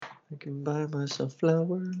I can buy myself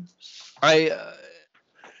flowers. I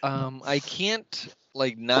can't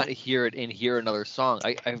like not hear it and hear another song.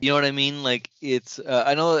 You know what I mean? Like it's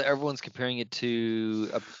I know that everyone's comparing it to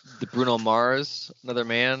the Bruno Mars, Another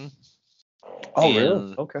Man, Oh, really?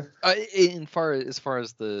 and Okay. as far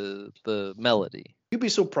as the melody, You'd be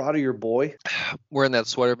so proud of your boy. wearing that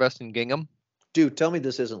sweater vest and gingham. Dude, tell me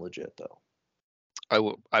this isn't legit, though. I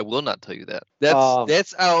will not tell you that. Um,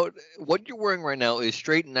 That's out. What you're wearing right now is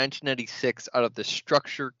straight 1996 out of the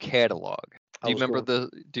Structure catalog. I was going, Do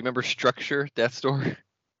you remember Structure, that store?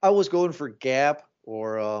 I was going for Gap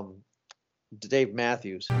or Dave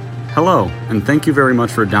Matthews. Hello, and thank you very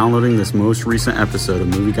much for downloading this most recent episode of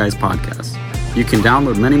Movie Guys Podcast. You can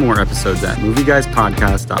download many more episodes at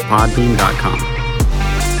movieguyspodcast.podbean.com.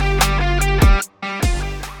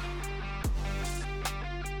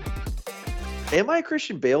 Am I a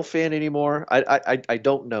Christian Bale fan anymore? I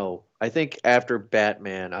don't know. I think after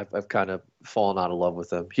Batman, I've kind of fallen out of love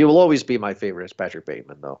with him. He will always be my favorite as Patrick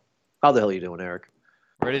Bateman, though. How the hell are you doing, Eric?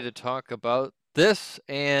 Ready to talk about this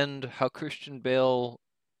and how Christian Bale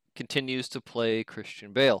continues to play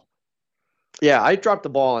Christian Bale. Yeah, I dropped the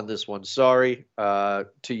ball on this one. Sorry to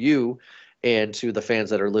you and to the fans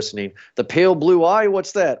that are listening. The Pale Blue Eye,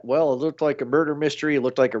 what's that? Well, it looked like a murder mystery. It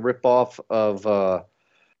looked like a ripoff of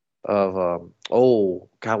oh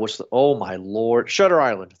God, oh my Lord, Shutter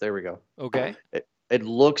Island. There we go. Okay. It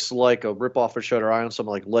looks like a ripoff of Shutter Island. So I'm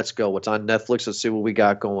like, let's go. It's on Netflix. Let's see what we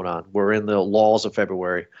got going on. We're in the laws of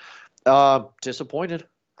February. Disappointed.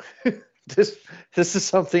 This is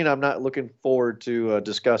something I'm not looking forward to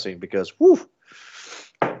discussing because woof.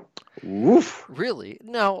 Really?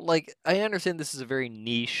 No, like I understand this is a very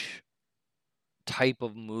niche type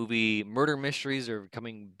of movie. Murder mysteries are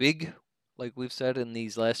becoming big, like we've said in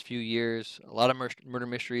these last few years. A lot of murder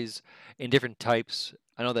mysteries in different types.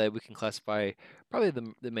 I know that we can classify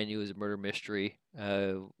probably the menu as a murder mystery.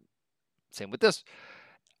 Same with this.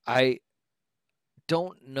 I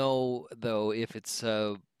don't know though if it's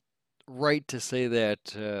right to say that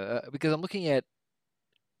because I'm looking at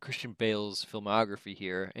Christian Bale's filmography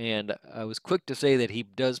here, and I was quick to say that he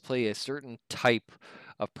does play a certain type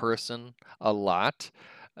of person a lot,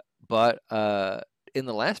 but in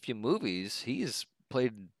the last few movies, he's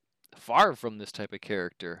played far from this type of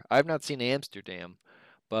character. I've not seen Amsterdam,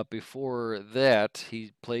 but before that,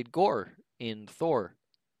 he played Gore in Thor.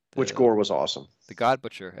 Which Gore was awesome. The God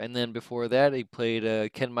Butcher, and then before that, he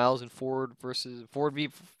played Ken Miles in Ford v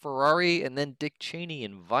Ferrari, and then Dick Cheney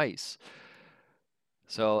in Vice.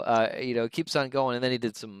 So it keeps on going, and then he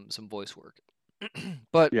did some voice work.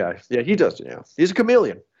 But yeah, he does. Yeah, he's a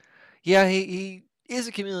chameleon. Yeah, he is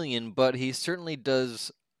a chameleon, but he certainly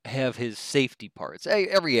does have his safety parts.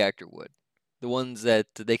 Every actor would, the ones that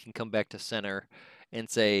they can come back to center and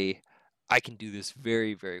say, "I can do this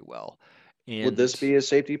very, very well." And would this be his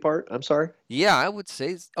safety part? I'm sorry. Yeah, I would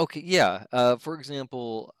say okay. Yeah. For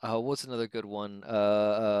example, what's another good one?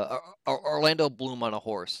 Orlando Bloom on a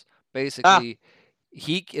horse. Basically,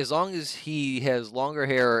 he as long as he has longer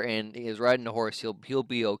hair and is riding a horse, he'll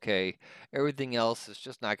be okay. Everything else is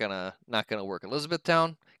just not gonna work.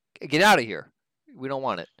 Elizabethtown, get out of here. We don't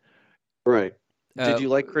want it. Right. Did you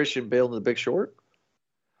like Christian Bale in The Big Short?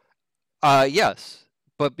 Yes,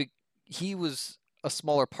 but he was a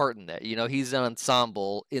smaller part in that. He's an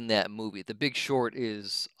ensemble in that movie. The Big Short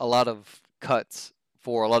is a lot of cuts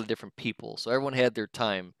for a lot of different people, so everyone had their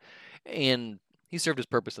time, and he served his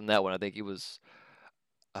purpose in that one. I think he was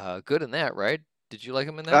good in that, right? Did you like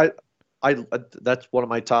him in that? I that's one of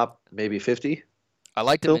my top maybe 50. I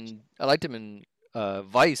liked him in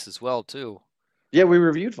Vice as well too. Yeah, we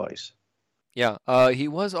reviewed Vice. Yeah, he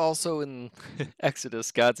was also in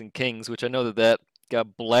Exodus: Gods and Kings, which I know that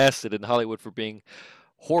got blasted in Hollywood for being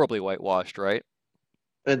horribly whitewashed, right?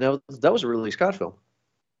 And that was a Ridley Scott film.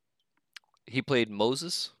 He played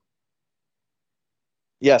Moses.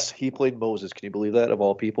 Yes, he played Moses. Can you believe that, of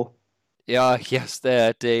all people? Yeah, yes,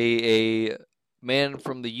 that a man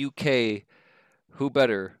from the UK. Who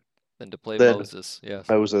better than to play Moses? Yes,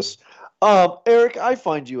 Moses. Eric, I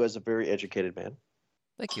find you as a very educated man.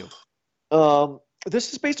 Thank you.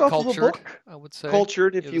 This is based off of a book. I would say.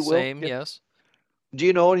 Cultured, if you will. Same, yes. Do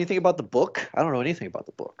you know anything about the book? I don't know anything about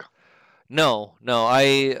the book. No,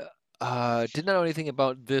 I did not know anything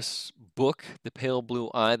about this book, The Pale Blue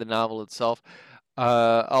Eye, the novel itself.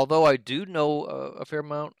 Although I do know a fair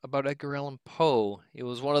amount about Edgar Allan Poe. It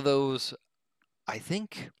was one of those, I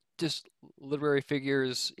think, just literary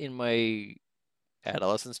figures in my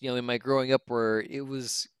adolescence, in my growing up, where it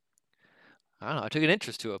was, I don't know, I took an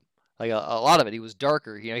interest to him. Like a lot of it, he was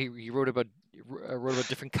darker. He wrote about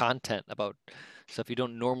different content, about stuff you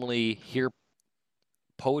don't normally hear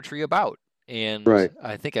poetry about? And Right.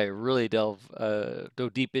 I think I really dove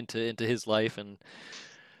deep into his life, and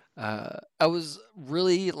I was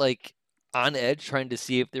really like on edge trying to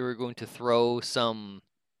see if they were going to throw some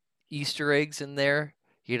Easter eggs in there,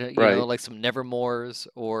 Right. like some Nevermores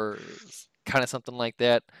or kind of something like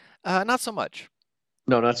that. Not so much.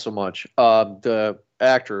 No, not so much. The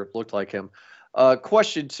actor looked like him.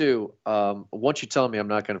 Question two. Once you tell me, I'm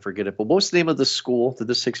not going to forget it. But what's the name of the school that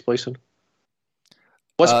this takes place in?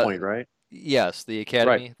 West Uh, Point, right? yes, the Right.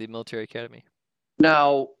 academy, the military academy.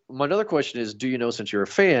 Now, my other question is, do you know, since you're a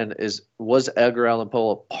fan, was Edgar Allan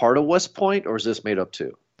Poe a part of West Point, or is this made up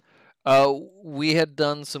too? We had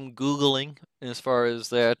done some Googling as far as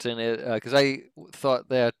that, and because I thought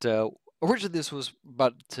that originally this was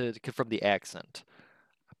about to confirm the accent,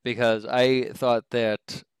 because I thought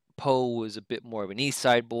that Poe was a bit more of an East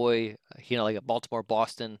Side boy, like a Baltimore,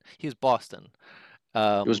 Boston. He was Boston.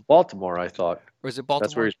 It was Um, Baltimore, I thought. or is it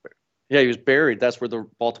That's where Baltimore? he's. Yeah, he was buried. That's where the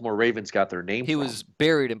Baltimore Ravens got their name He from. was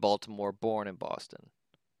buried in Baltimore, born in Boston.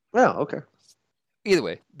 Yeah. Okay. Either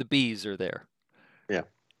way, the bees are there. Yeah.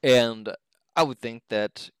 And I would think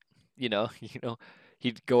that,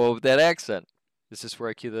 he'd go with that accent. Is this where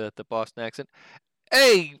I cue the Boston accent?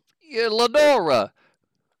 Hey, Lenora.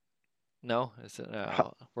 No,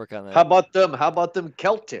 How, work on how that. about them? How about them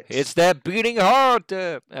Celtics? It's that beating heart.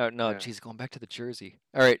 Oh no, Yeah. geez, going back to the Jersey.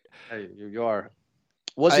 All right, Hey, you are.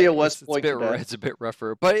 Was he a West it's a Point bit cadet? it's a bit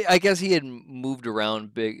rougher, but I guess he had moved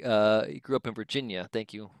around big. He grew up in Virginia.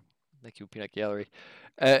 Thank you, Peanut Gallery.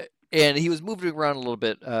 Uh, and he was moving around a little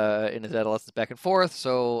bit in his adolescence, back and forth.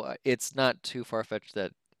 So it's not too far fetched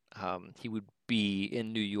that he would be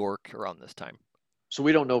in New York around this time. So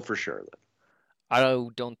we don't know for sure then. I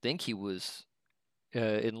don't think he was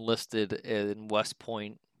enlisted in West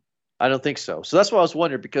Point. I don't think so. So that's what I was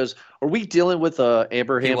wondering because are we dealing with He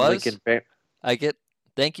Abraham was. Lincoln? I get.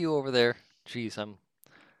 Thank you over there. Jeez,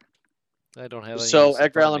 I don't have any So else in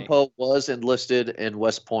Edgar front of Allan me. Poe was enlisted in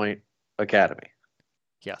West Point Academy,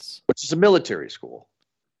 Yes, which is a military school.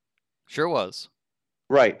 sure was.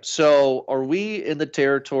 Right. So are we in the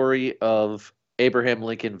territory of Abraham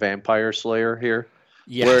Lincoln Vampire Slayer here?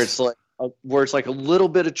 Yes. Where it's like a little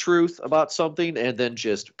bit of truth about something and then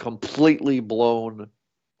just completely blown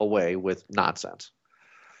away with nonsense.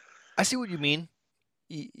 I see what you mean.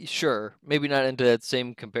 Sure, maybe not into that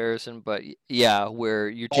same comparison, but yeah, where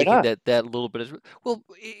you're Why taking not? that little bit of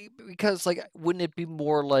because like wouldn't it be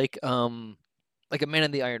more like a Man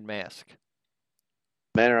in the Iron Mask?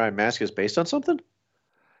 Man in Iron Mask is based on something?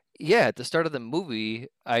 Yeah, at the start of the movie,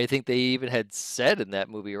 I think they even had said in that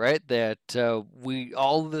movie, right, that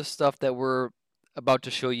all this stuff that we're about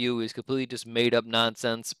to show you is completely just made up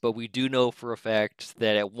nonsense, but we do know for a fact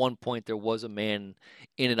that at one point there was a man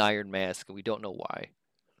in an iron mask, and we don't know why.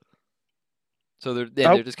 So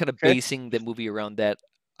they're just kind of Okay. basing the movie around that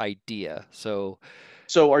idea. So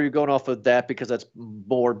So are you going off of that because that's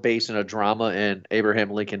more based in a drama and Abraham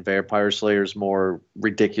Lincoln Vampire Slayer is more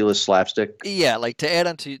ridiculous slapstick? yeah, like to add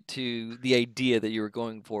on to the idea that you were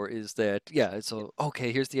going for is that so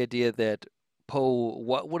okay, here's the idea that Poe,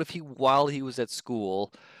 what if he while he was at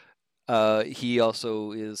school, he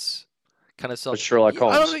also is kind of But Sherlock I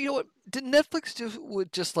don't know, Holmes. you know what? Did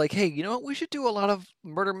Netflix just like, hey, you know what? We should do a lot of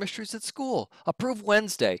murder mysteries at school. Approve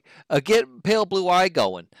Wednesday. Get Pale Blue Eye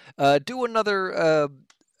going. Do another Is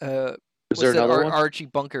there what's that another one? Archie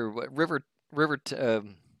Bunker Riverdale.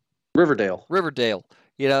 Riverdale.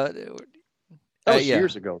 You know, That was yeah.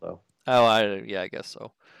 years ago, though. Oh, I guess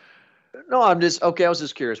so. No, I'm just okay. I was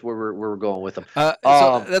just curious where we're going with them. So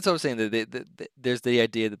Um, that's what I was saying. That there's the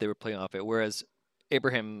idea that they were playing off it, whereas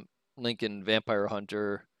Abraham Lincoln Vampire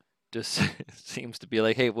Hunter just seems to be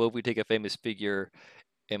like, hey, well, if we take a famous figure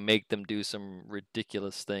and make them do some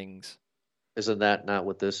ridiculous things. isn't that not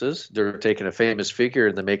what this is? They're taking a famous figure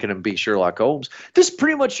and they're making him be Sherlock Holmes. This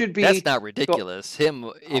pretty much should be. That's not ridiculous.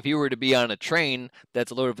 If you were to be on a train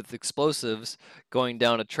that's loaded with explosives, going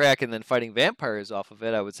down a track and then fighting vampires off of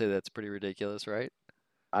it, I would say that's pretty ridiculous, right?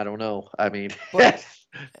 I don't know. I mean, But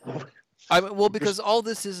well, because all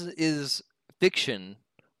this is fiction,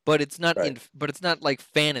 but it's not Right. but it's not like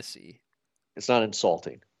fantasy, it's not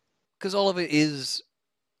insulting. because all of it is,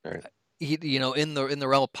 Right. in the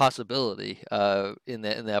realm of possibility. In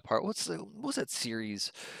that part, what was that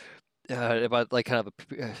series about, like, kind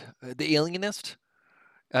of the Alienist,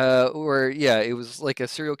 where it was like a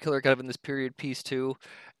serial killer kind of in this period piece too,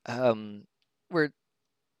 where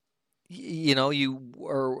you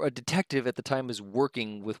are a detective at the time is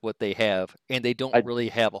working with what they have, and they don't I- really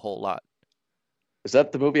have a whole lot. Is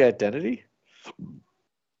that the movie Identity?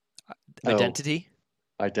 No. Identity.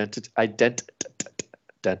 Identity.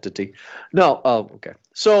 identity. No. Oh, okay.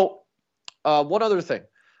 So, one other thing.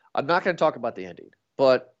 I'm not going to talk about the ending,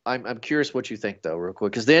 but I'm curious what you think though, real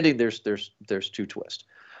quick, because the ending there's two twists.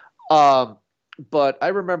 Um, but I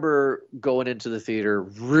remember going into the theater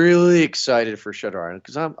really excited for Shutter Island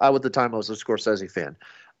because at the time I was a Scorsese fan,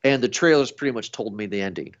 and the trailers pretty much told me the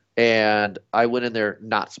ending, and I went in there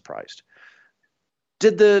not surprised.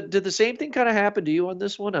 Did the same thing kind of happen to you on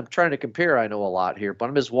this one? I'm trying to compare. I know a lot here, but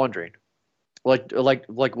I'm just wondering,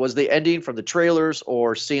 like was the ending from the trailers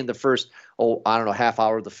or seeing the first I don't know half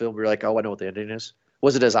hour of the film? You're like, oh, I know what the ending is.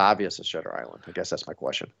 Was it as obvious as Shutter Island? I guess that's my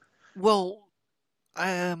question. Well,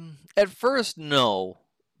 at first, no,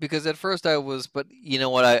 because at first I was, but you know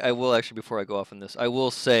what? I will actually, before I go off on this, I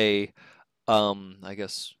will say, I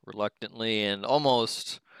guess reluctantly and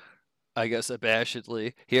almost, I guess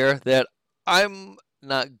abashedly here, that I'm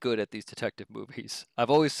not good at these detective movies. I've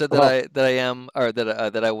always said that Well, I am, or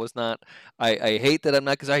that I was not. I hate that I'm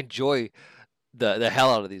not, because I enjoy the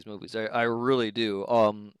hell out of these movies. I really do.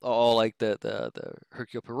 All like the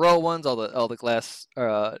Hercule Poirot ones, all the glass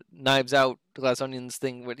Knives Out, Glass Onions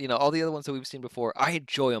thing, with all the other ones that we've seen before. I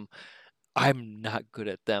enjoy them. I'm not good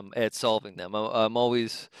at them, at solving them. I'm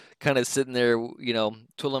always kind of sitting there,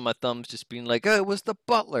 twiddling my thumbs, just being like, "Oh, it was the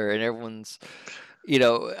butler," and everyone's,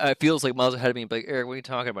 it feels like miles ahead of me. But like, Eric, what are you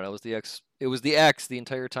talking about? It was the X. It was the X the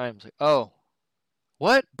entire time. It's like, oh,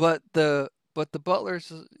 what? But the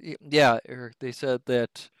butlers, yeah, Eric, they said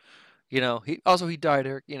that, he died,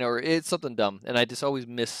 Eric, or it's something dumb, and I just always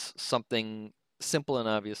miss something simple and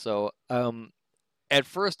obvious. So, at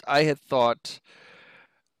first I had thought,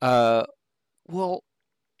 uh, well,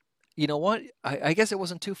 you know what? I guess it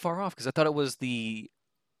wasn't too far off, because I thought it was the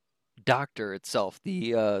doctor itself,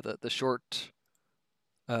 the short,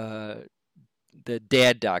 uh, the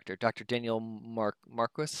dad doctor, Dr. Daniel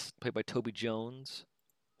Marquis, played by Toby Jones.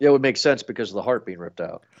 yeah, it would make sense because of the heart being ripped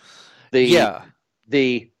out. The Yeah,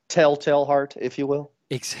 the telltale heart, if you will.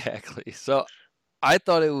 exactly. So I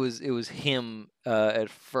thought it was him at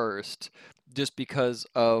first, just because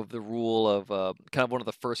of the rule of kind of one of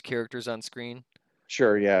the first characters on screen.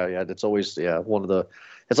 Sure, yeah, yeah. That's always one of the.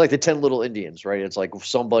 It's like the 10 Little Indians, right? It's like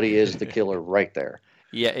somebody is the killer right there.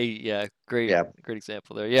 Yeah, yeah, great, Yeah, great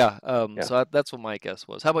example there. Yeah, yeah. so that's what my guess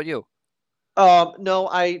was. How about you? No,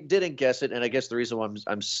 I didn't guess it, and I guess the reason why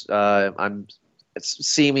I'm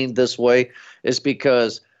seeming this way is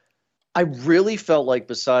because I really felt like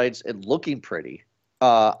besides it looking pretty,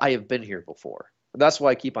 I have been here before. That's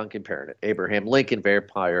why I keep on comparing it. Abraham Lincoln,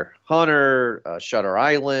 Vampire Hunter, Shutter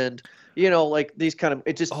Island. Like these kind of.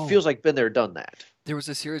 It just Oh, feels like been there, done that. there was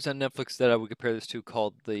a series on Netflix that I would compare this to,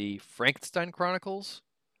 called the Frankenstein Chronicles.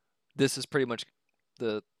 This is pretty much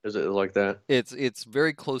the Is it like that? it's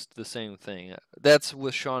very close to the same thing. That's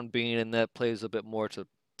with Sean Bean, and that plays a bit more to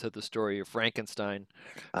the story of Uh, Frankenstein.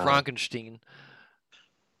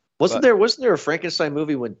 wasn't But there a Frankenstein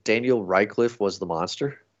movie when Daniel Radcliffe was the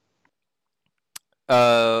monster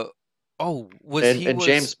uh, oh, was and he and was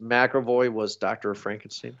James McAvoy was Doctor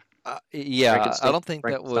Frankenstein? yeah, I Frankenstein. don't think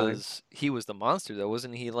that Frankenstein. was he was the monster though,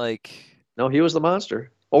 wasn't he? Like, No, he was the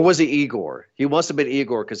monster. Or was he Igor? He must have been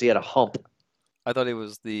Igor because he had a hump. I thought he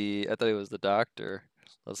was the doctor.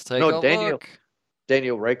 Let's take No, a Daniel look.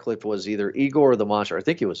 Daniel Radcliffe was either Igor or the monster. I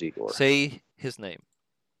think he was Igor. Say his name.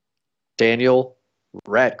 Daniel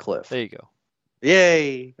Radcliffe. There you go.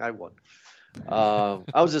 Yay! I won.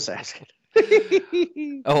 I was just asking.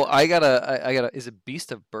 Is Oh, I gotta. Is it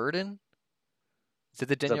Beast of Burden? Is it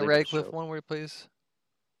the that Daniel the name of the Radcliffe show? one where he plays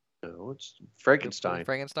No, it's plays Frankenstein.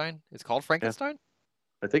 Frankenstein? It's called Yeah, Frankenstein?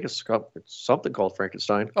 I think it's something called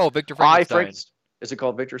Frankenstein. Oh, Victor I Frankenstein. Frankenstein. Is it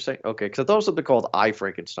called Victor Saint? Okay, because I thought it was something called I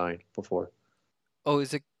Frankenstein before. Oh,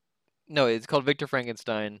 is it? No, it's called Victor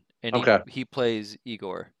Frankenstein, and he Okay, he plays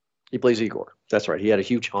Igor. he plays Igor. That's right. He had a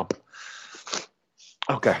huge hump.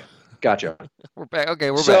 Okay, gotcha. We're back.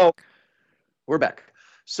 Okay, we're back. So we're back.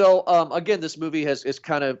 So again, this movie is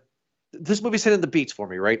kind of this movie's hitting the beats for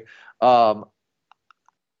me, right? Um,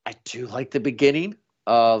 I do like the beginning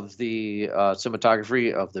of the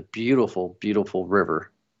cinematography of the beautiful, beautiful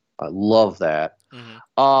river. I love that.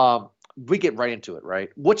 Hmm. We get right into it, right?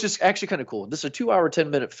 Which is actually kind of cool. This is a 2 hour, 10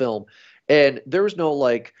 minute film, and there was no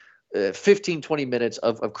like 15, 20 minutes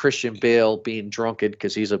of Christian Bale being drunken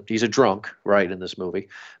because he's a drunk, right, in this movie.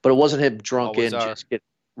 But it wasn't him Always drunken, are. just get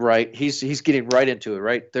right. He's getting right into it,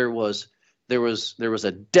 right? There was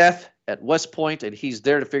a death at West Point, and he's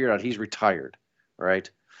there to figure out he's retired, right?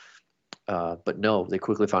 But no, they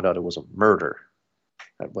quickly found out it was a murder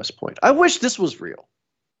at West Point. I wish this was real.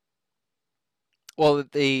 Well,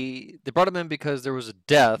 they brought him in because there was a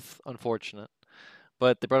death, unfortunate,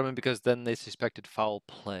 but they brought him in because then they suspected foul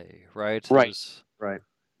play, right? It Right. was Right.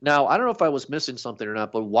 Now, I don't know if I was missing something or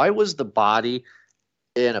not, but why was the body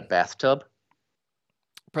in a bathtub?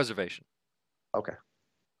 Preservation. Okay.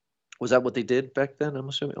 Was that what they did back then? I'm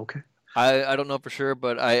assuming. Okay. I don't know for sure,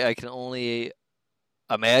 but I can only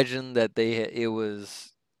imagine that it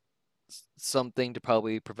was something to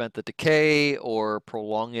probably prevent the decay or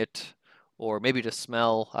prolong it, or maybe to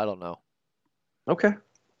smell. I don't know. Okay.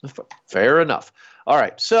 Fair enough. All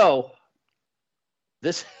right. So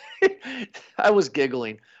this, I was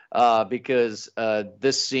giggling because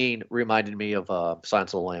this scene reminded me of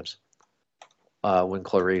Silence of the Lambs when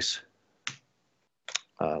Clarice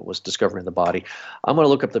was discovering the body. I'm going to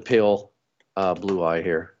look up the pale blue eye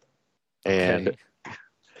here. And Okay.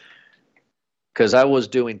 because I was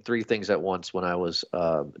doing three things at once when I was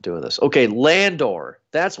doing this. Okay, Landor.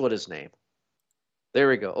 That's what his name. There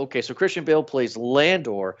we go. Okay, so Christian Bale plays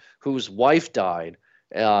Landor, whose wife died,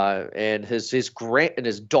 and his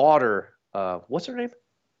daughter. What's her name?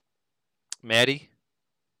 Maddie,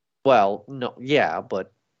 Well, no, yeah,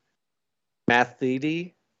 but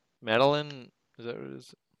Mathede. Madeline, is that what it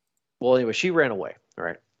is? Well, anyway, she ran away. All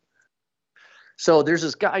right. So there's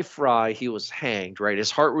this guy Fry. He was hanged. Right, his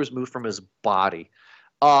heart was moved from his body.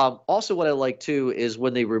 Also, what I like too is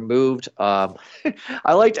when they removed. I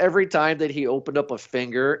liked every time that he opened up a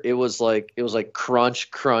finger. It was like crunch,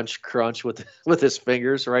 crunch, crunch with his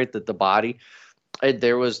fingers. Right, the body, and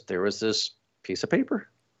there was this piece of paper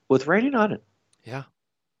with writing on it. Yeah.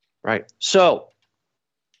 Right. So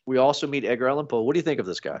we also meet Edgar Allan Poe. What do you think of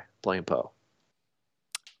this guy playing Poe?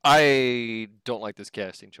 I don't like this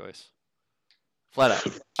casting choice. Flat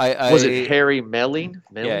out. Was it Harry Melling?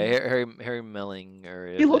 Yeah, Harry Melling,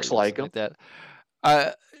 or He looks like him.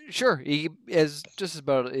 that. Sure, he is just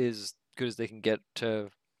about as good as they can get to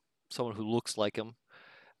someone who looks like him.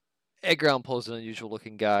 Edgar Allan Poe's an unusual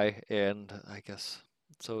looking guy, and I guess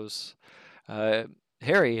so is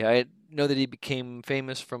Harry. I know that he became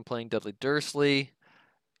famous from playing Dudley Dursley,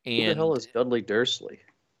 Who the hell and is Dudley Dursley?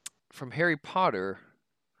 from Harry Potter.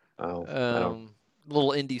 Oh, I don't.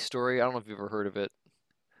 Little indie story. I don't know if you've ever heard of it.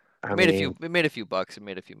 I It made mean, It made a few bucks. It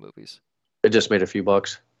made a few movies. it just made a few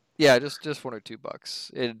bucks. Yeah, just $1 or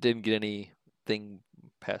 $2. It didn't get anything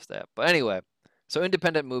past that. But anyway, so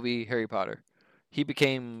independent movie Harry Potter. He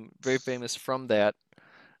became very famous from that,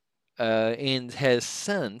 and has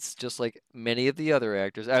since, just like many of the other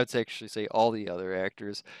actors, I would actually say all the other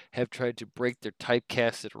actors, have tried to break their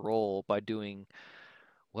typecasted role by doing,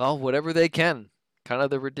 well, whatever they can. Kind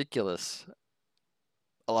of the ridiculous.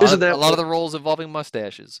 A lot Isn't of that a lot of what- the roles involving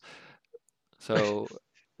mustaches. So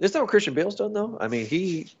Isn't that what Christian Bale's done though? I mean,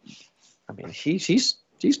 he's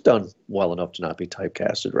done well enough to not be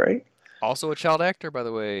typecasted, right? also a child actor, by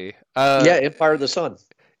the way. Yeah, Empire of the Sun.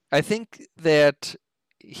 I think that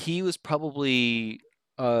he was probably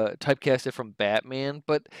typecasted from Batman,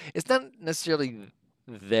 but it's not necessarily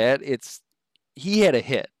that. It's he had a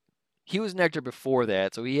hit. He was an actor before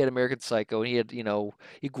that, so he had American Psycho, and he had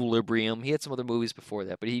Equilibrium. He had some other movies before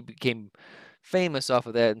that, but he became famous off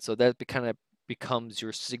of that, and so that kind of becomes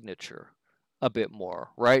your signature a bit more,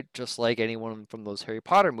 right? Just like anyone from those Harry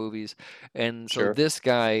Potter movies, and so Sure. this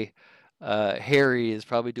guy, Harry, is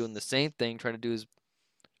probably doing the same thing, trying to do his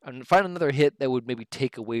and find another hit that would maybe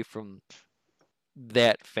take away from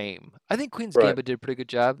that fame. I think Queen's Right. Gambit did a pretty good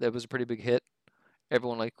job. That was a pretty big hit.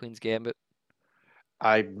 Everyone liked Queen's Gambit.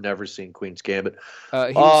 I've never seen Queen's Gambit. He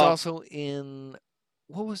was also in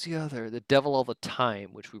what was the other? The Devil All the Time,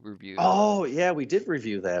 which we reviewed. Oh yeah, we did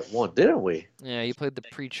review that one, didn't we? Yeah, he played the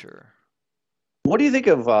preacher. What do you think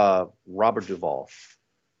of Robert Duvall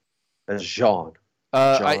as Jean?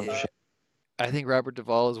 I think Robert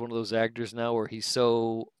Duvall is one of those actors now where he's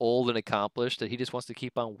so old and accomplished that he just wants to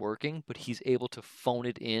keep on working, but he's able to phone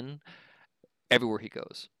it in everywhere he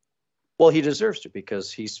goes. Well, he deserves to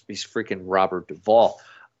because he's freaking Robert Duvall.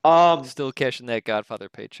 Still cashing that Godfather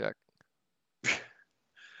paycheck.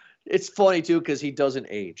 It's funny too because he doesn't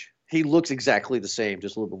age. He looks exactly the same,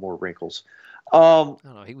 just a little bit more wrinkles. I don't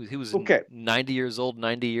know. He was okay. 90 years old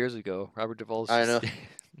 90 years ago. Robert Duvall's I know.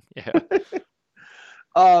 Yeah.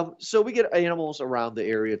 So we get animals around the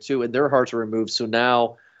area too, and their hearts are removed. So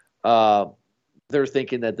now they're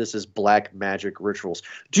thinking that this is black magic rituals.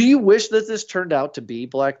 Do you wish that this turned out to be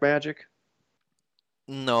black magic?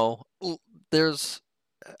 No. There's,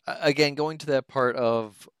 again, going to that part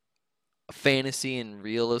of fantasy and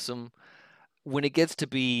realism, when it gets to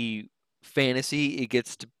be fantasy, it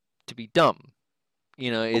gets to be dumb.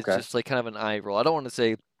 It's just like kind of an eye roll. I don't want to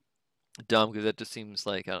say dumb because that just seems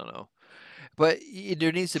like, I don't know. But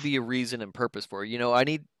there needs to be a reason and purpose for it.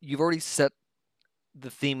 You've already set the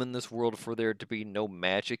theme in this world for there to be no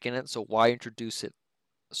magic in it, so why introduce it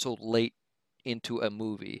so late into a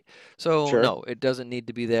movie. So Sure. no, it doesn't need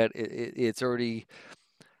to be that. It's already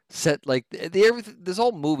set like everything. This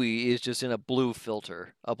whole movie is just in a blue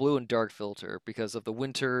filter, a blue and dark filter, because of the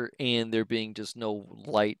winter and there being just no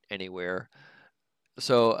light anywhere.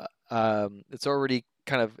 So it's already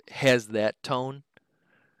kind of has that tone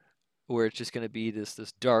where it's just going to be this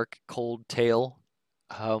dark, cold tale.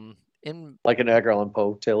 And Like an Edgar Allan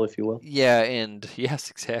Poe tale, if you will. yeah, and yes,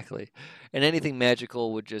 exactly. And anything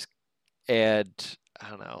magical would just add, I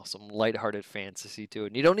don't know, some lighthearted fantasy to it.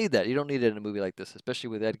 And you don't need that. You don't need it in a movie like this, especially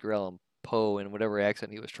with Edgar Allan Poe and whatever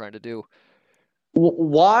accent he was trying to do.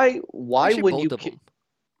 Why Actually, when both of them.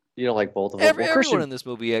 you don't like both of them? Everyone Christian, in this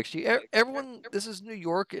movie, actually, everyone. This is New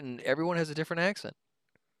York, and everyone has a different accent.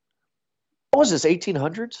 what was this?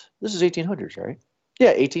 1800s? This is 1800s, right? Yeah,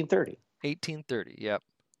 1830. 1830. Yep.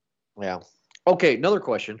 Yeah. Okay, another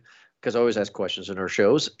question, because I always ask questions in our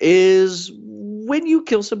shows, is when you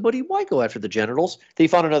kill somebody, why go after the genitals? They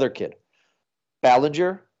found another kid.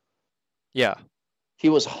 Ballinger, Yeah. he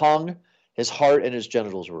was hung, his heart and his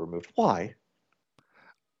genitals were removed. Why?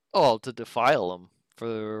 Oh, to defile him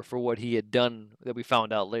for what he had done that we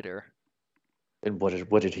found out later. And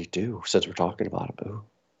what did he do, since we're talking about him? Ooh.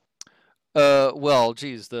 Well,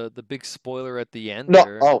 geez, the big spoiler at the end No,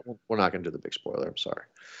 there. oh, we're not going to do the big spoiler. I'm sorry.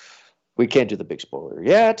 We can't do the big spoiler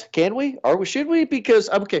yet, can we? Should we? Because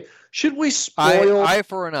okay, should we spoil? Eye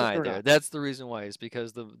for an eye or there. not? That's the reason why. Is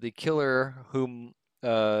because the killer whom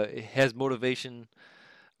has motivation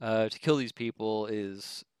to kill these people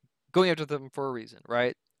is going after them for a reason,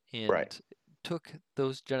 right? And Right. took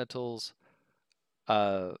those genitals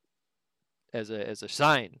as a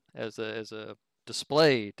sign, as a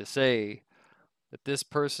display to say that this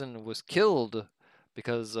person was killed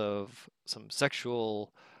because of some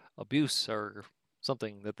sexual abuse or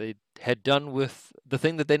something that they had done with the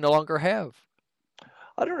thing that they no longer have.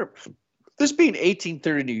 I don't know. This being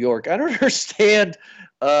 1830 New York, I don't understand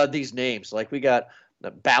these names. Like we got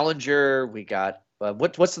Ballinger, we got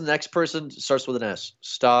what's the next person? Starts with an S.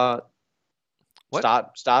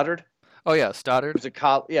 What? Stoddard. Oh yeah, Stoddard. Who's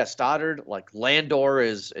yeah, Stoddard. Like Landor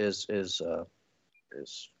is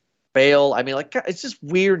Bale. I mean, like it's just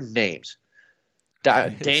weird names.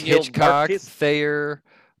 Daniel Hitchcock, Marcus. Thayer,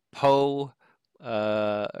 Poe.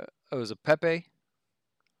 It was a Pepe.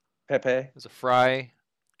 Pepe. It was a Fry.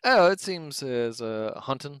 Oh, it seems as a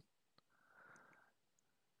Hunton.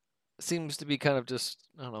 Seems to be kind of just,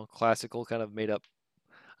 I don't know, classical, kind of made up.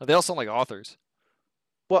 They all sound like authors.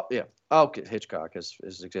 Well, yeah. Okay, Hitchcock is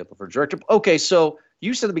an example for director. Okay, so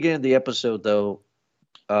you said at the beginning of the episode, though,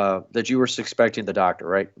 that you were suspecting the doctor,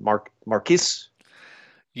 right? Marquis?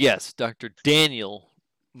 Yes, Dr. Daniel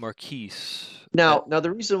Marquise. Now, the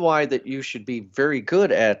reason why that you should be very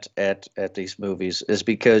good at these movies is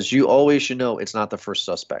because you always should know it's not the first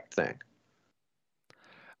suspect thing.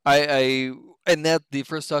 And that the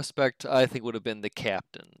first suspect I think would have been the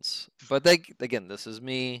captains. But again, this is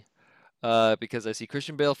me because I see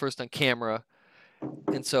Christian Bale first on camera,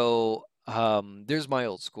 and so there's my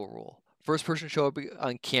old school rule: first person to show up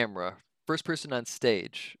on camera, first person on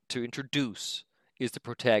stage to introduce is the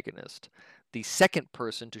protagonist. The second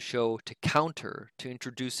person to show to counter to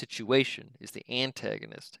introduce situation is the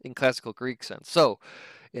antagonist in classical Greek sense. So,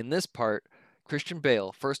 in this part, Christian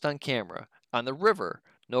Bale first on camera on the river,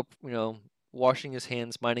 no, washing his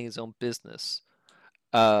hands, minding his own business.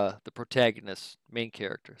 The protagonist, main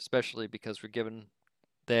character, especially because we're given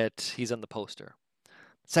that he's on the poster.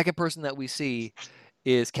 Second person that we see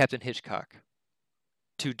is Captain Hitchcock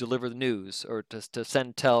to deliver the news or to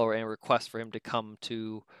send tell and request for him to come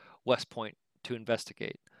to West Point to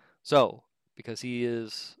investigate. So, because he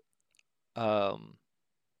is the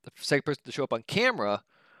second person to show up on camera,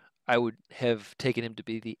 I would have taken him to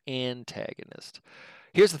be the antagonist.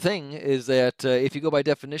 Here's the thing, is that if you go by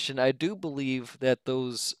definition, I do believe that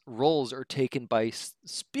those roles are taken by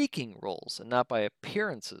speaking roles and not by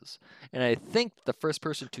appearances. And I think the first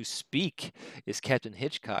person to speak is Captain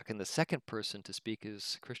Hitchcock, and the second person to speak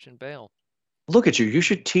is Christian Bale. Look at you. You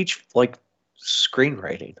should teach, like,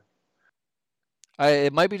 screenwriting.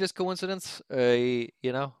 It might be just coincidence,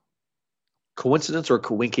 Coincidence or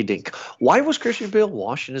coinky dink? Why was Christian Bale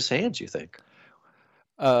washing his hands, you think?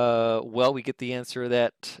 Well, we get the answer to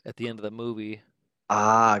that at the end of the movie.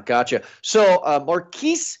 Ah, gotcha. So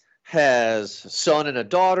Marquise has a son and a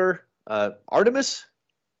daughter. Artemis?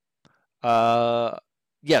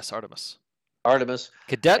 Yes, Artemis.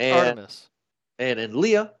 Cadet Artemis. And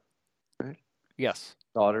Leah. Right? Yes.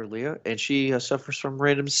 Daughter Leah. And she suffers from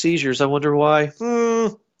random seizures. I wonder why.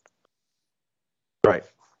 Right.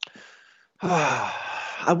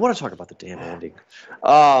 I want to talk about the damn ending.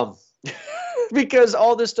 because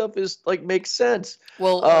all this stuff is like makes sense.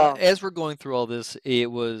 Well, Um, as we're going through all this, it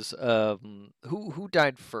was who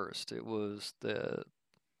died first? It was the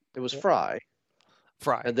it was Fry,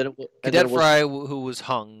 Fry, and then Cadet it was Fry, who was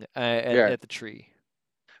hung yeah, at the tree.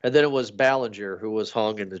 and then it was Ballinger who was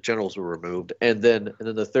hung, and the generals were removed, and then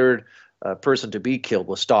the third person to be killed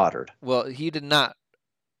was Stoddard. Well, he did not.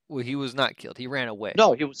 Well, he was not killed. He ran away.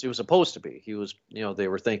 No, he was supposed to be. He was, they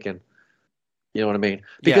were thinking, you know what I mean? Yeah.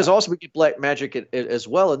 Because also we get black magic as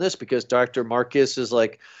well in this, because Dr. Marcus is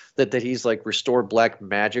like that he's like restored black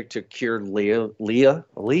magic to cure Leah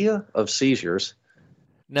of seizures.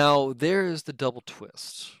 Now there's the double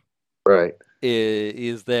twist. Right.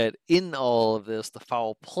 Is that in all of this, the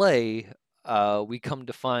foul play, we come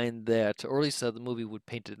to find that, or at least the movie would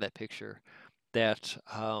paint it in that picture, that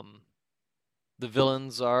the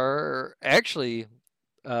villains are actually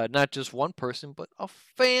not just one person, but a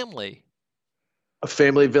family. A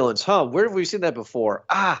family of villains, huh? Where have we seen that before?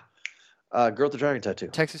 Girl with the Dragon Tattoo.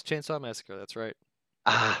 Texas Chainsaw Massacre, that's right.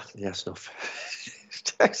 Yes, no.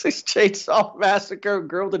 Texas Chainsaw Massacre,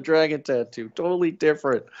 Girl with the Dragon Tattoo. Totally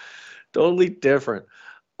different. Totally different.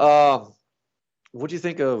 What do you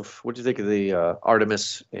think of the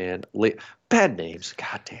Artemis and bad names?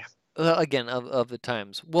 God damn. Again, of the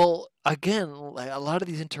times. Well, again, like, a lot of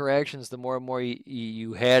these interactions, the more and more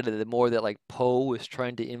you had, the more that like Poe was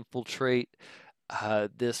trying to infiltrate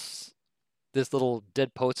this little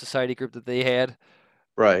Dead Poet Society group that they had.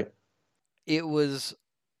 Right. It was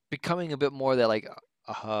becoming a bit more that like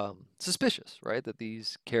suspicious, right? That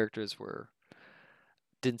these characters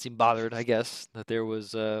didn't seem bothered, I guess, that there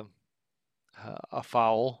was a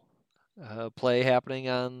foul play happening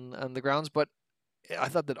on the grounds. But I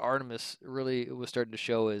thought that Artemis really was starting to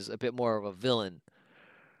show as a bit more of a villain,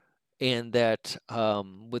 and that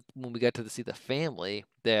when we got to see the family,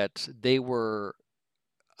 that they were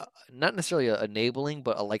not necessarily enabling,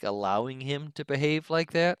 but like allowing him to behave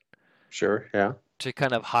like that. Sure. Yeah. To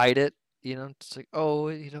kind of hide it, it's like, oh,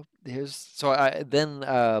 here's. So I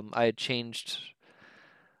had changed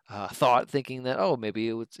thought, thinking that, oh, maybe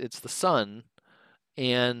it's the son,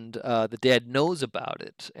 and the dad knows about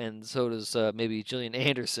it, and so does maybe Gillian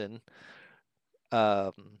Anderson.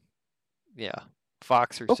 Um, yeah,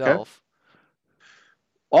 Fox herself.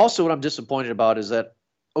 Also, what I'm disappointed about is that,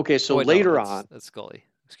 okay, so later on, that's Scully.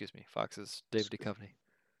 Excuse me, Fox is David Duchovny.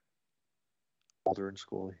 Mulder and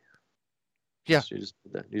Scully. Yeah, you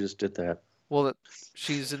just did that. Well,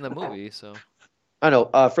 she's in the movie, so. I know.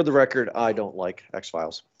 For the record, I don't like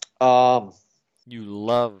X-Files. You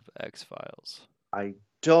love X-Files. I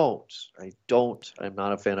don't. I'm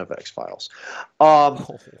not a fan of X-Files.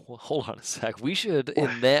 Hold on a sec. We should,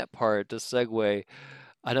 in that part, to segue,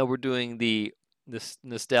 I know we're doing this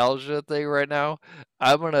nostalgia thing right now.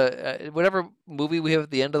 I'm gonna whatever movie we have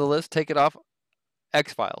at the end of the list, take it off.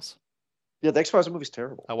 X-Files. Yeah, the X-Files movie's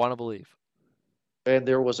terrible. I want to believe. And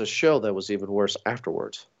there was a show that was even worse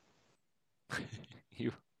afterwards.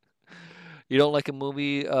 You don't like a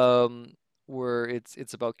movie where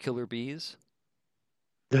it's about killer bees?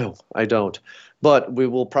 No, I don't. But we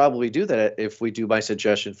will probably do that if we do my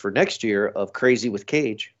suggestion for next year of Crazy with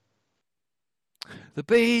Cage. The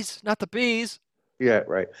bees, not the bees. Yeah,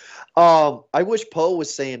 right. I wish Poe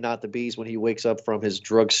was saying not the bees when he wakes up from his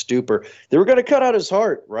drug stupor. They were going to cut out his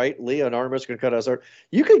heart, right? Leah and Artemis going to cut out his heart.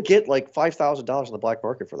 You could get like $5,000 in the black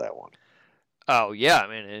market for that one. Oh, yeah. I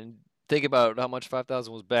mean, and think about how much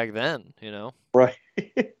 5,000 was back then, Right.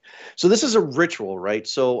 So this is a ritual, right?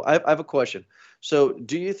 So I have a question. So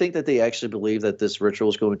do you think that they actually believe that this ritual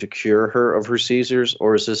is going to cure her of her seizures,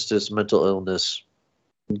 or is this just mental illness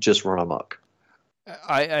just run amok?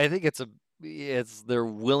 I think it's their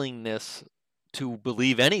willingness to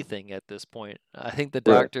believe anything at this point. I think the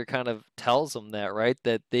doctor kind of tells them that, right?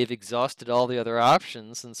 That they've exhausted all the other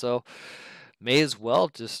options, and so may as well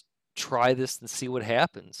just try this and see what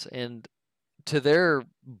happens. And to their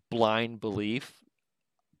blind belief,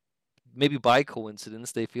 maybe by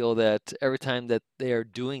coincidence, they feel that every time that they are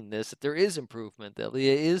doing this, that there is improvement, that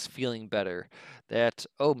Leah is feeling better, that,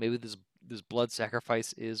 oh, maybe this blood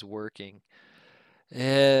sacrifice is working.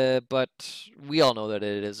 But we all know that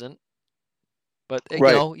it isn't. But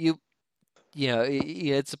it's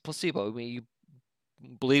a placebo. I mean, you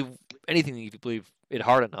believe anything if you believe it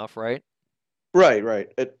hard enough, right? Right.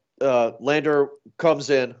 Lander comes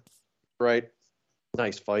in, right?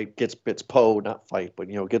 Nice fight. Gets Poe, not fight, but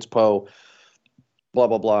gets Poe. Blah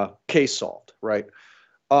blah blah. Case solved, right?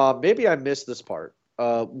 Maybe I missed this part.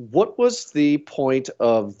 What was the point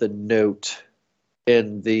of the note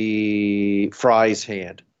in the Fry's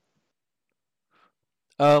hand?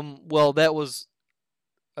 Well, that was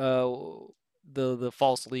the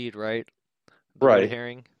false lead, right? the red Right.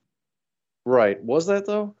 herring. Right. Was that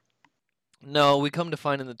though? No, we come to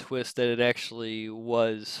find in the twist that it actually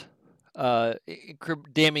was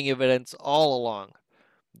damning evidence all along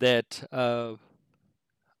that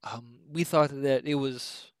we thought that it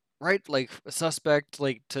was right, like a suspect,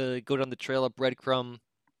 like to go down the trail of breadcrumb.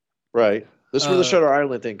 Right. This is where the Uh, Shutter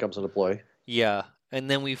Island thing comes into play. yeah, and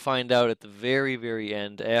then we find out at the very, very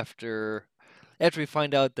end after we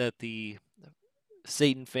find out that the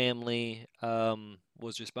Satan family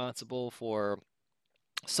was responsible for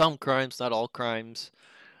some crimes, not all crimes,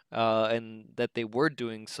 and that they were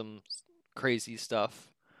doing some crazy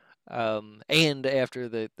stuff. And after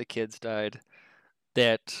the kids died,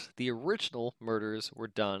 that the original murders were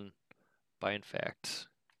done by, in fact,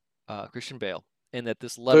 Christian Bale, and that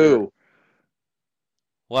this letter. Boo.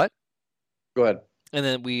 What? Go ahead. And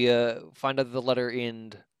then we find out that the letter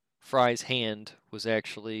in Fry's hand was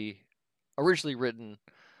actually originally written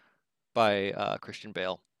by Christian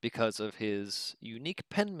Bale because of his unique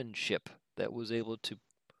penmanship that was able to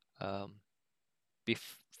um, be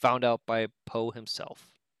found out by Poe himself.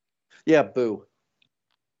 Yeah, boo.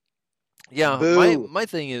 Yeah, Boo. my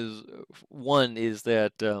thing is one is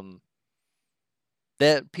that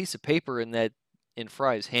that piece of paper in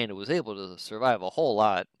Fry's hand was able to survive a whole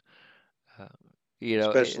lot. Uh,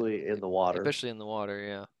 Especially in the water. especially in the water.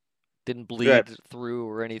 Yeah, didn't Right. bleed through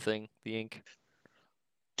or anything. The ink.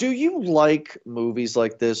 Do you like movies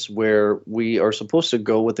like this where we are supposed to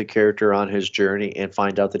go with the character on his journey and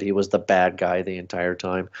find out that he was the bad guy the entire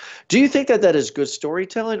time? Do you think that that is good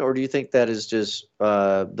storytelling, or do you think that is just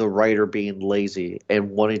the writer being lazy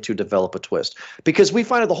and wanting to develop a twist? Because we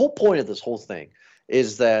find out the whole point of this whole thing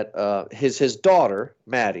is that his daughter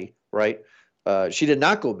Maddie, right? She did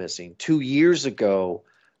not go missing 2 years ago.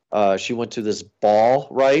 She went to this ball,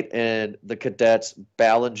 right? And the cadets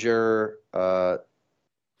Ballinger.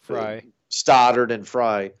 Fry. Stoddard and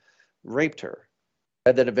Fry raped her,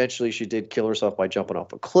 and then eventually she did kill herself by jumping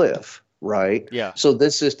off a cliff. Right. Yeah. So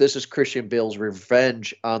this is Christian Bale's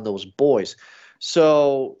revenge on those boys.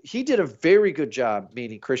 So he did a very good job,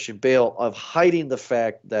 meaning Christian Bale, of hiding the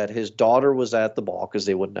fact that his daughter was at the ball because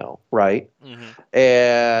they would know, right? Mm-hmm.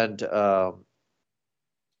 And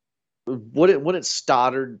wouldn't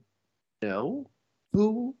Stoddard know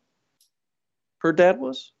who her dad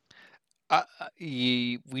was?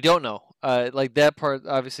 We don't know. Like that part,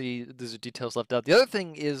 obviously, there's details left out. The other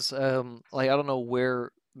thing is, like I don't know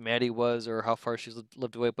where Maddie was or how far she's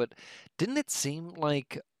lived away, but didn't it seem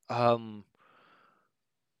like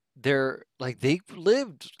they're like they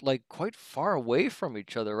lived like quite far away from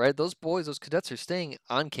each other, right? Those boys, those cadets are staying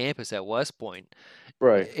on campus at West Point.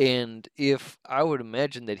 Right. And if I would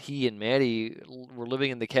imagine that he and Maddie were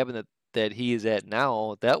living in the cabin that he is at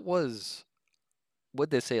now, that was,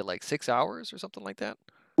 what'd they say, like 6 hours or something like that?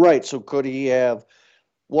 Right. So could he have?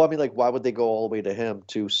 Well, I mean, like, why would they go all the way to him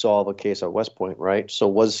to solve a case at West Point, right? So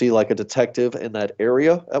was he like a detective in that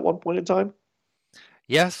area at one point in time?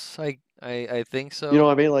 Yes, I think You know so.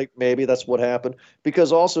 what I mean? Like maybe that's what happened.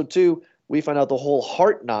 Because also too, we find out the whole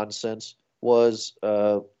heart nonsense was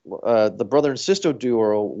the brother and sister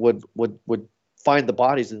duo would find the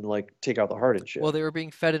bodies and like take out the heart and Well, shit. they were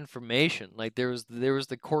being fed information. Like there was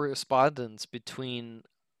the correspondence between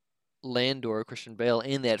Landor, Christian Bale,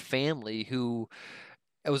 and that family who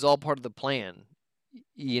it was all part of the plan.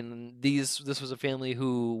 This was a family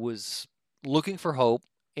who was looking for hope,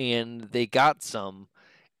 and they got some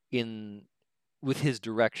in with his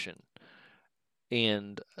direction.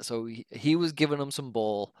 And so he was giving them some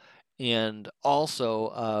bull, and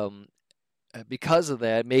also because of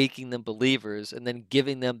that, making them believers, and then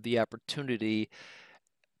giving them the opportunity,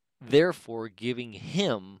 therefore giving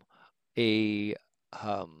him a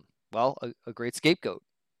a great scapegoat.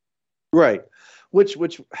 Right.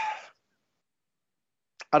 Which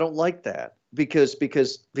I don't like that because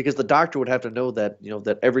the doctor would have to know that, you know,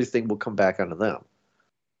 that everything will come back onto them.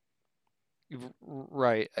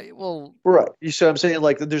 Right. Well, Right. You see what I'm saying?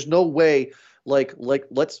 Like, there's no way, like,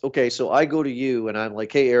 let's, okay, so I go to you and I'm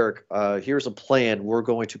like, hey, Eric, here's a plan. We're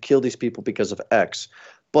going to kill these people because of X,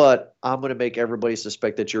 but I'm going to make everybody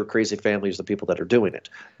suspect that your crazy family is the people that are doing it.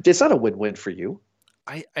 It's not a win-win for you.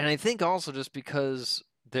 I think also just because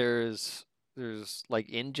there's like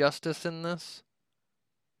injustice in this,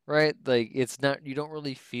 right? Like it's not, you don't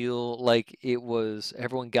really feel like it was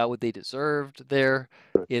everyone got what they deserved there.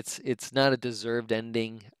 It's not a deserved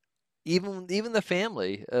ending. Even the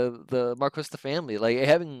family, the Marquis the family, like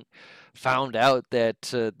having found out that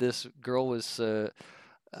this girl was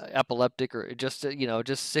epileptic or just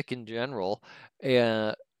just sick in general,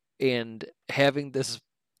 uh, and having this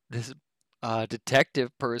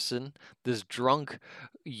detective person, this drunk,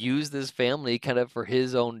 used this family kind of for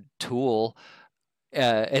his own tool.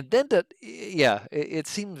 And then it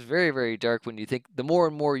seems very, very dark when you think the more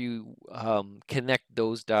and more you connect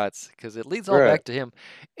those dots because it leads all Right. back to him.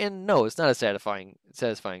 And no, it's not a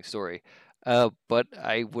satisfying story. But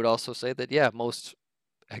I would also say that most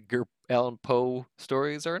Edgar Allan Poe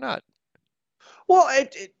stories are not. Well,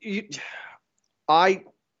 I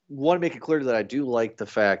want to make it clear that I do like the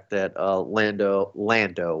fact that Landor,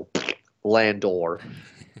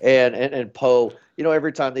 and Poe.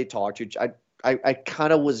 Every time they talk to each, I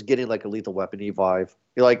kind of was getting like a Lethal Weapon vibe.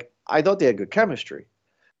 Like I thought they had good chemistry,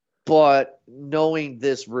 but knowing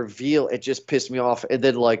this reveal, it just pissed me off. And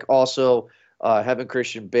then like also having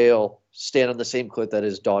Christian Bale stand on the same cliff that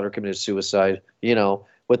his daughter committed suicide.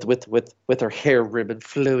 With her hair ribbon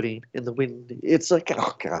floating in the wind. It's like,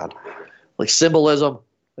 oh god, like symbolism.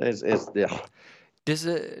 Yeah. Does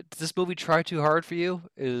this movie try too hard for you?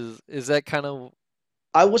 Is that kind of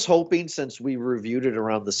I was hoping, since we reviewed it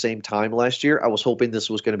around the same time last year, I was hoping this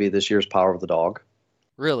was going to be this year's Power of the Dog.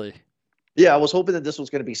 really? Yeah, I was hoping that this was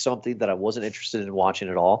going to be something that I wasn't interested in watching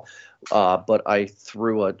at all. But I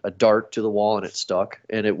threw a dart to the wall and it stuck,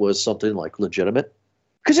 and it was something like legitimate.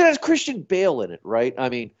 Because it has Christian Bale in it, right? I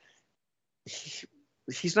mean,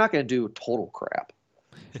 he's not going to do total crap.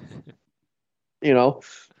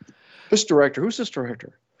 This director, who's this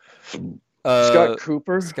director? Scott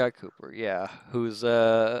Cooper. Scott Cooper, yeah, who's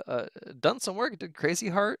done some work. Did Crazy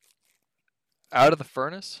Heart, Out of the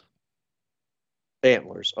Furnace.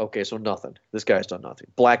 Antlers. Okay, so nothing. This guy's done nothing.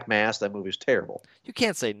 Black Mass. That movie's terrible. You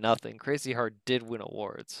can't say nothing. Crazy Heart did win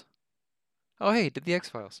awards. Oh, hey, he did the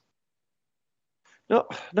X-Files. No,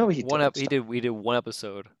 he didn't. We did one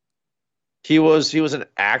episode. He was an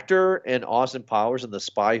actor in Austin Powers and The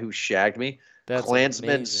Spy Who Shagged Me. That's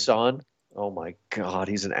Klansman's amazing. Son. Oh my God,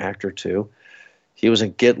 he's an actor too. He was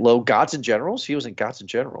in Get Low, Gods and Generals. He was in Gods and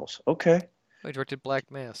Generals. Okay. Oh, he directed Black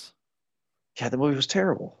Mass. Yeah, the movie was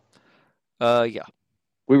terrible. Yeah.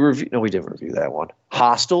 We didn't review that one.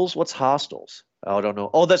 Hostels. What's Hostels? Oh, I don't know.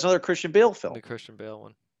 Oh, that's another Christian Bale film The Christian Bale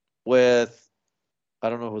one. with, I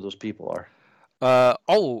don't know who those people are.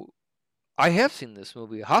 I have seen this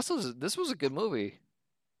movie. Hostels. This was a good movie.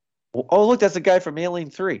 Oh, look, that's the guy from Alien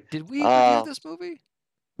 3. Did we review this movie?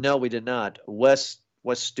 No, we did not. Wes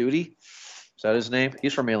Studi. Is that his name?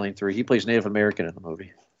 He's from Alien 3. He plays Native American in the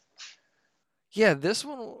movie. Yeah, this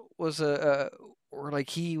one was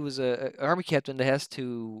he was a army captain that has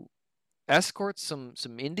to escort some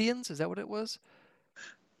Indians. Is that what it was?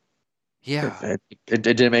 Yeah. It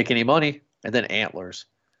didn't make any money. And then Antlers.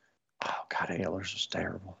 Oh God, Antlers was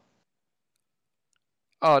terrible.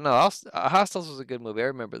 Oh no, Hostels was a good movie. I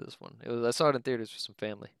remember this one. I saw it in theaters with some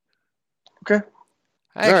family. Okay.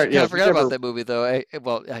 I actually All right, kind yeah, of forgot whichever- about that movie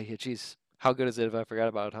though. Geez, how good is it if I forgot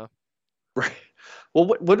about it, huh? Right. Well,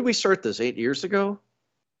 when did we start this? 8 years ago?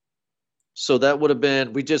 So that would have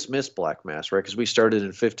been, we just missed Black Mass, right? Because we started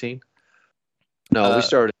in 15? No, we didn't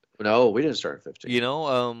start in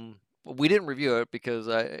 15. We didn't review it because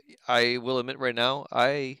I will admit right now,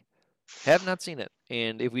 I have not seen it.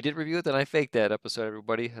 And if we did review it, then I faked that episode,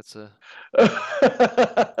 everybody. That's a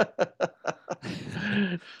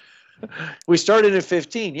We started in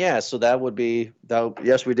 15, yeah. So that would be that.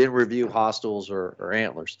 Yes, we didn't review Hostels or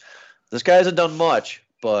Antlers. This guy hasn't done much,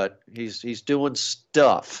 but he's doing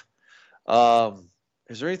stuff.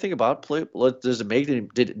 Is there anything about Play? Does it make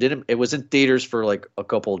it? It was in theaters for like a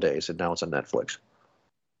couple of days, and now it's on Netflix.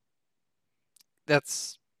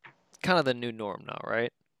 that's kind of the new norm now,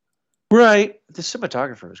 right? Right. The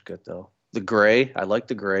cinematographer is good though. The gray, I like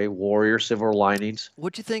the gray. Warrior, Silver Linings.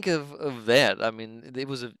 What'd you think of that? I mean, this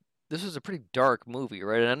was a pretty dark movie,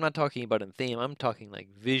 right? And I'm not talking about in theme. I'm talking like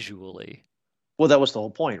visually. Well, that was the whole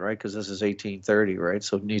point, right? Because this is 1830, right?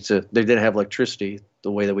 So they didn't have electricity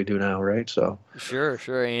the way that we do now, right? So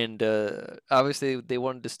Sure, and obviously they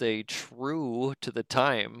wanted to stay true to the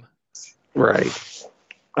time. right.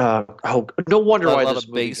 No wonder A why lot this of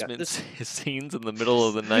movie got basement scenes in the middle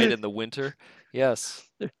of the night in the winter. Yes.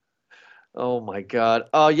 Oh my God.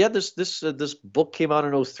 Yeah. This book came out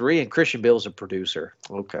in 2003, and Christian Bale's a producer.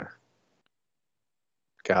 Okay.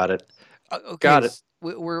 Got it. Okay. Got it.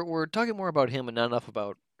 We're talking more about him and not enough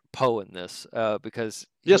about Poe in this, because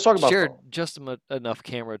Let's he talk about shared Poe. just enough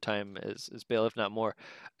camera time as Bale, if not more.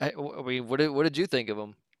 I mean, what did you think of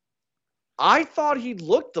him? I thought he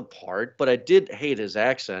looked the part, but I did hate his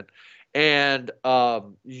accent. And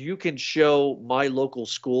you can show my local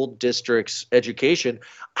school district's education.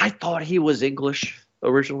 I thought he was English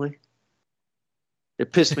originally.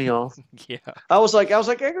 It pissed me off. Yeah. I was like,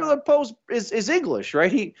 Edgar Allan Poe is English,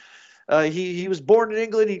 right? he was born in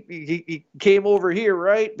England. He came over here,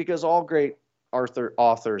 right? Because all great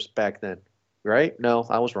authors back then, right? No,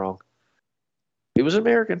 I was wrong. He was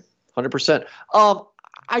American, 100%.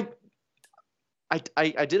 I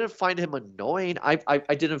I didn't find him annoying. I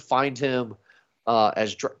didn't find him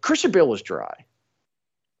as dry. Christian Bale was dry.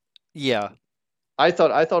 Yeah. I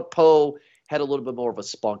thought Poe had a little bit more of a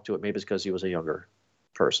spunk to it. Maybe it's because he was a younger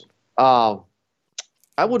person.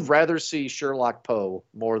 I would rather see Sherlock Poe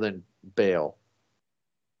more than Bale.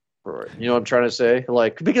 You know what I'm trying to say?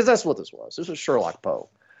 Like, because that's what this was. This was Sherlock Poe.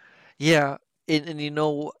 Yeah, and you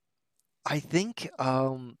know, I think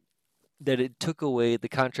that it took away the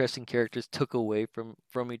contrasting characters took away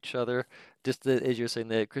from each other. Just that, as you're saying,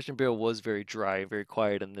 that Christian Bale was very dry, very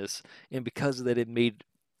quiet in this, and because of that, it made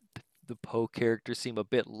the Poe character seem a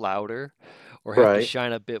bit louder, or have to Right.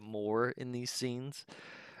 shine a bit more in these scenes,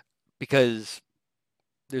 because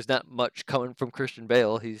there's not much coming from Christian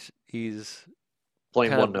Bale. He's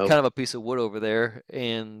Playing one note. kind of a piece of wood over there,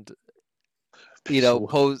 and you Piece know,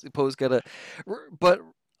 of wood. Poe's got a, but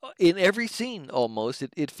in every scene almost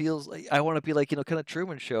it feels like I want to be like, you know, kind of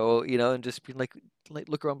Truman Show, you know, and just be like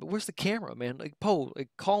look around, but where's the camera, man? Like, Poe, like,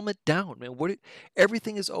 calm it down, man.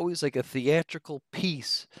 Everything is always like a theatrical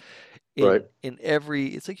piece Right. in every.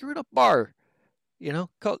 It's like you're in a bar, you know.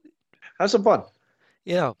 Have some fun.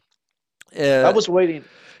 Yeah. I was waiting.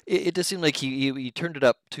 It just seemed like he turned it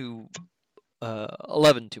up to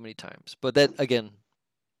 11 too many times, but that again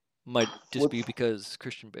might just be because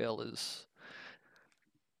Christian Bale is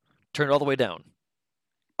turned all the way down.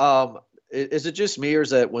 Is it just me, or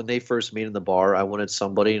is that when they first meet in the bar, I wanted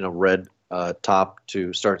somebody in a red top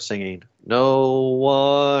to start singing "No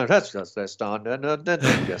one"? That's Don.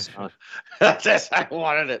 Yes, Don. I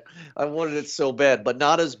wanted it. I wanted it so bad, but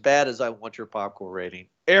not as bad as I want your popcorn rating.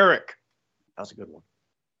 Eric, that's a good one.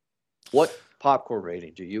 What popcorn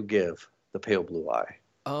rating do you give The Pale Blue Eye?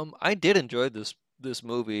 I did enjoy this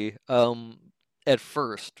movie at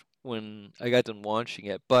first when I got done watching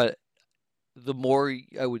it, but the more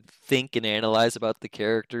I would think and analyze about the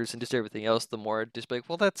characters and just everything else, the more I'd just be like,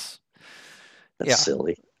 well, that's yeah.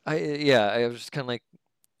 Silly. I was just kind of like,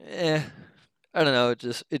 I don't know.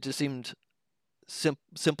 It just seemed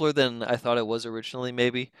simpler than I thought it was originally.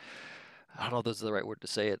 Maybe I don't know if this is the right word to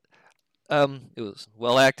say it. It was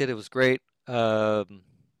well acted. It was great. The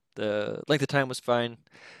length of time was fine.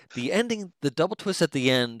 The ending, the double twist at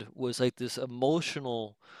the end was like this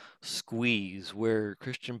emotional squeeze where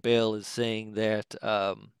Christian Bale is saying that,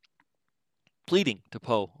 pleading to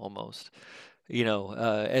Poe almost, you know,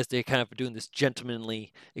 as they kind of are doing this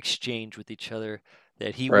gentlemanly exchange with each other,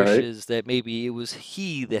 that he Right. wishes that maybe it was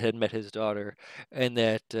he that had met his daughter, and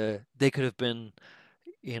that they could have been,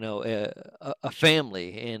 you know, a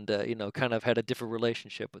family, and you know, kind of had a different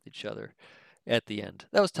relationship with each other at the end.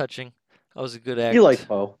 That was touching. That was a good act. He liked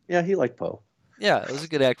Poe. Yeah, he liked Poe. Yeah, it was a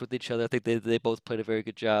good act with each other. I think they both played a very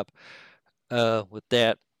good job with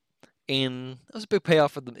that, and that was a big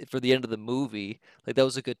payoff for the end of the movie. Like, that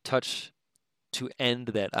was a good touch to end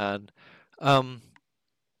that on.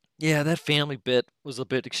 Yeah, that family bit was a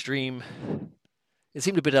bit extreme. It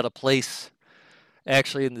seemed a bit out of place,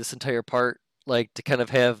 actually, in this entire part. Like, to kind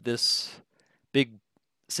of have this big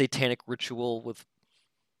satanic ritual with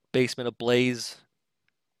basement ablaze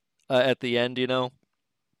at the end, you know?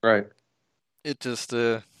 Right. It just,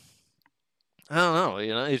 I don't know,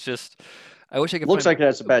 you know? It's just, I wish I could Looks find, like it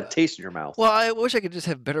has a bad taste in your mouth. well, I wish I could just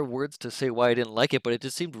have better words to say why I didn't like it, but it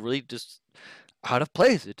just seemed really just out of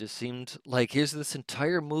place. It just seemed like here's this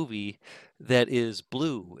entire movie that is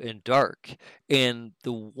blue and dark, and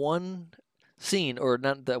the one scene, or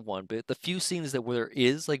not that one, but the few scenes that where there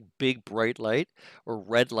is like big bright light or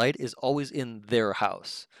red light is always in their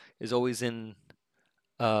house, is always in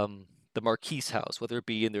the Marquise house, whether it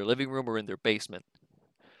be in their living room or in their basement.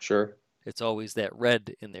 Sure. It's always that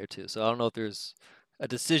red in there too. So I don't know if there's a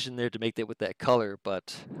decision there to make that with that color,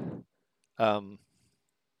 but um,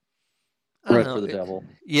 I don't Red know. for the devil.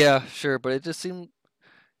 Yeah, sure, but it just seemed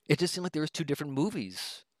like there was two different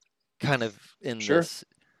movies kind of in Sure. this.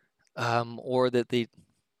 Or that they,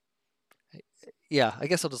 yeah, I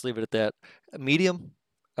guess I'll just leave it at that. Medium.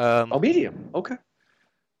 Medium. Okay.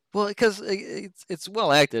 Well, because it's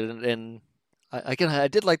well acted, and I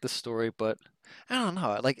did like the story, but I don't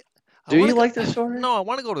know. Like, Do you like the story? No, I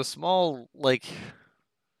want to go to small, like,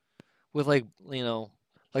 with, like, you know,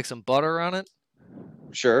 like some butter on it.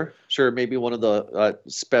 Sure. Maybe one of the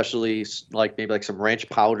specially, like maybe like some ranch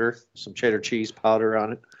powder, some cheddar cheese powder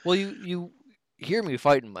on it. Well, you hear me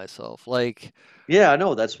fighting myself, like. Yeah, I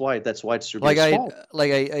know. That's why it's really small.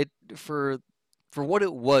 I for what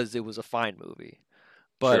it was a fine movie,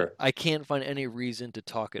 but Sure. I can't find any reason to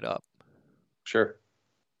talk it up. Sure.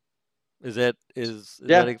 Is that is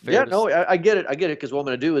Yeah, that a yeah, fair? no, I get it. I get it. Because what I'm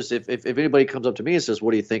going to do is if anybody comes up to me and says,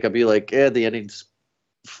 "What do you think?" I'll be like, "Yeah, the ending's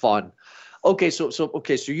fun." Okay, so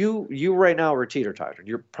you right now are a teeter-totter.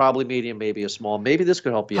 You're probably medium, maybe a small. Maybe this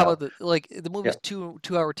could help you How about out. the Yeah. movie's 2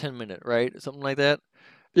 hour 10 minute, right? Something like that.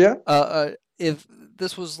 Yeah. If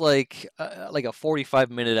this was like a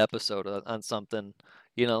 45-minute episode on something,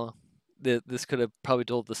 you know, this could have probably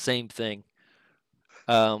told the same thing.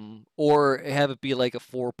 Or have it be like a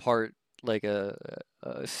 4-part, like a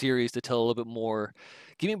series to tell a little bit more.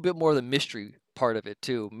 Give me a bit more of the mystery part of it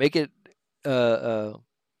too. Make it uh,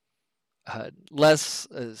 uh, less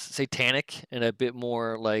satanic and a bit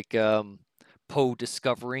more like Poe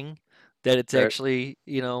discovering that it's Right. actually,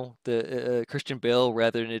 the Christian Bale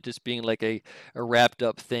rather than it just being like a wrapped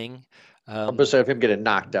up thing. I'm just saying, of him getting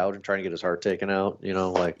knocked out and trying to get his heart taken out.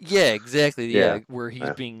 Like, Yeah, exactly. yeah, Yeah, where he's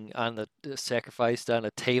yeah, being sacrificed on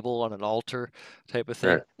a table on an altar type of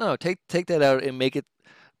right. thing. No, take that out and make it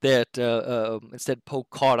that instead Poe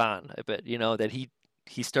caught on a bit. That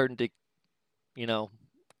he's starting to you know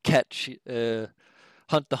catch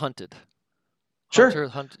hunt the hunted. Sure. Hunter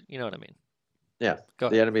hunt. You know what I mean? Yeah. Go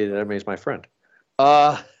The ahead. enemy is my friend.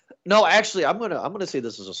 Uh, no, actually, I'm gonna say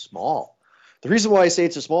this is a small. The reason why I say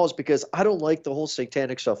it's a small is because I don't like the whole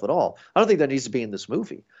satanic stuff at all. I don't think that needs to be in this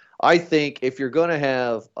movie. I think if you're gonna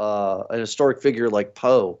have an historic figure like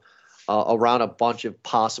Poe around a bunch of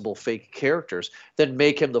possible fake characters, then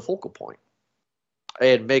make him the focal point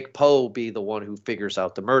and make Poe be the one who figures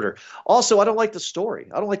out the murder. Also, I don't like the story.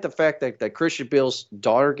 I don't like the fact that Christian Bale's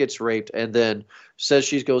daughter gets raped and then says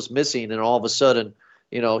she goes missing, and all of a sudden,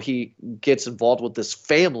 he gets involved with this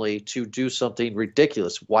family to do something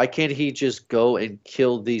ridiculous. Why can't he just go and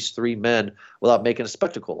kill these 3 men without making a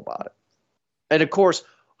spectacle about it? And of course,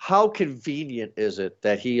 how convenient is it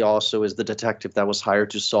that he also is the detective that was hired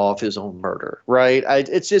to solve his own murder, right?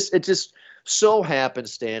 It just so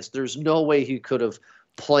happenstance. There's no way he could have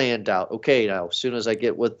planned out. Okay, now as soon as I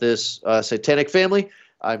get with this satanic family,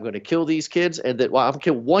 I'm going to kill these kids, and then I'm going to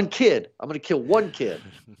kill one kid. I'm going to kill one kid,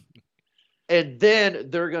 and then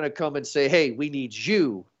they're going to come and say, "Hey, we need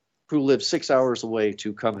you, who live 6 hours away,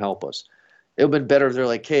 to come help us." It would have been better if they're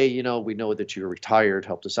like, "Hey, we know that you're retired.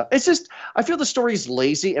 Help us out." It's just, I feel the story's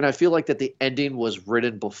lazy, and I feel like that the ending was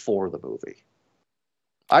written before the movie.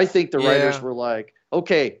 I think the writers Yeah, were like,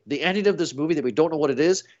 okay, the ending of this movie that we don't know what it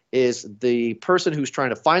is the person who's trying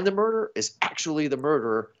to find the murder is actually the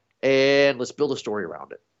murderer, and let's build a story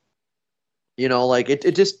around it. Like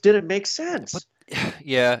it just didn't make but sense.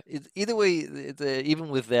 yeah. Either way, even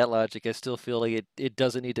with that logic, I still feel like it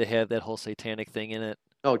doesn't need to have that whole satanic thing in it.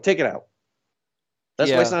 No, take it out.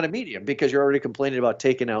 That's why it's Yeah, not a medium, because you're already complaining about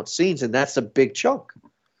taking out scenes, and that's a big chunk.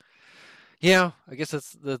 yeah. I guess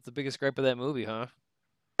that's the biggest gripe of that movie, huh?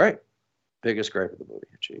 Right. Biggest gripe of the movie.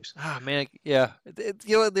 Jeez. Ah, man, yeah. There's a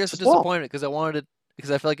It's small. disappointment because I wanted it because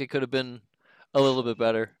I felt like it could have been a little bit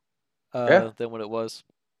better Yeah. than what it was.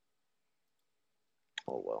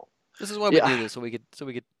 Oh well. This is why we Yeah. do this, so we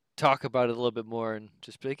could talk about it a little bit more and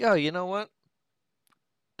just be like, oh, you know what?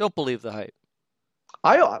 Don't believe the hype.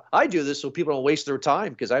 I do this so people don't waste their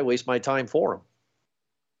time, because I waste my time for them.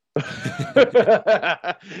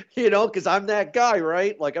 Because I'm that guy,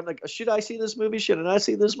 right? Like, I'm like, should I see this movie? Should I not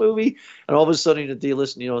see this movie? And all of a sudden, they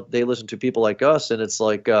listen to people like us, and it's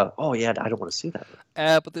like, oh yeah, I don't want to see that.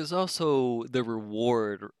 But there's also the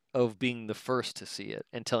reward of being the first to see it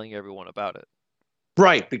and telling everyone about it.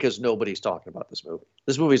 Right, because nobody's talking about this movie.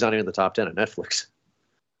 This movie's not even in the top 10 of Netflix.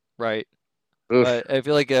 Right. Oof. But I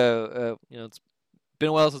feel like it's been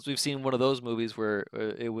a while since we've seen one of those movies where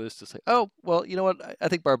it was just like, oh, well, you know what? I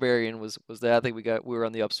think Barbarian was that. I think we were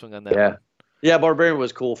on the upswing on that Yeah, one. yeah. Barbarian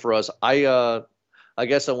was cool for us. I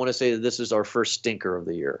guess I want to say that this is our first stinker of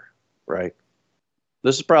the year, right?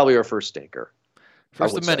 This is probably our first stinker, I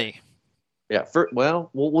First would of say. many. Yeah.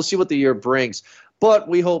 We'll see what the year brings, but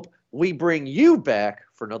we hope we bring you back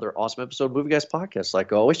for another awesome episode of Movie Guys Podcast.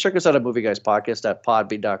 Like always, check us out at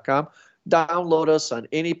movieguys.podcast.podbean.com. Download us on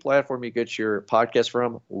any platform you get your podcast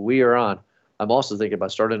from. We are on. I'm also thinking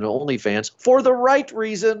about starting an OnlyFans for the right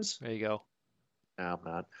reasons. There you go. No, I'm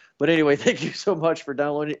not. But anyway, thank you so much for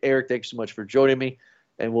downloading. Eric, thanks so much for joining me.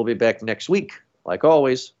 And we'll be back next week, like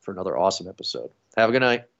always, for another awesome episode. Have a good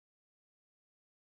night.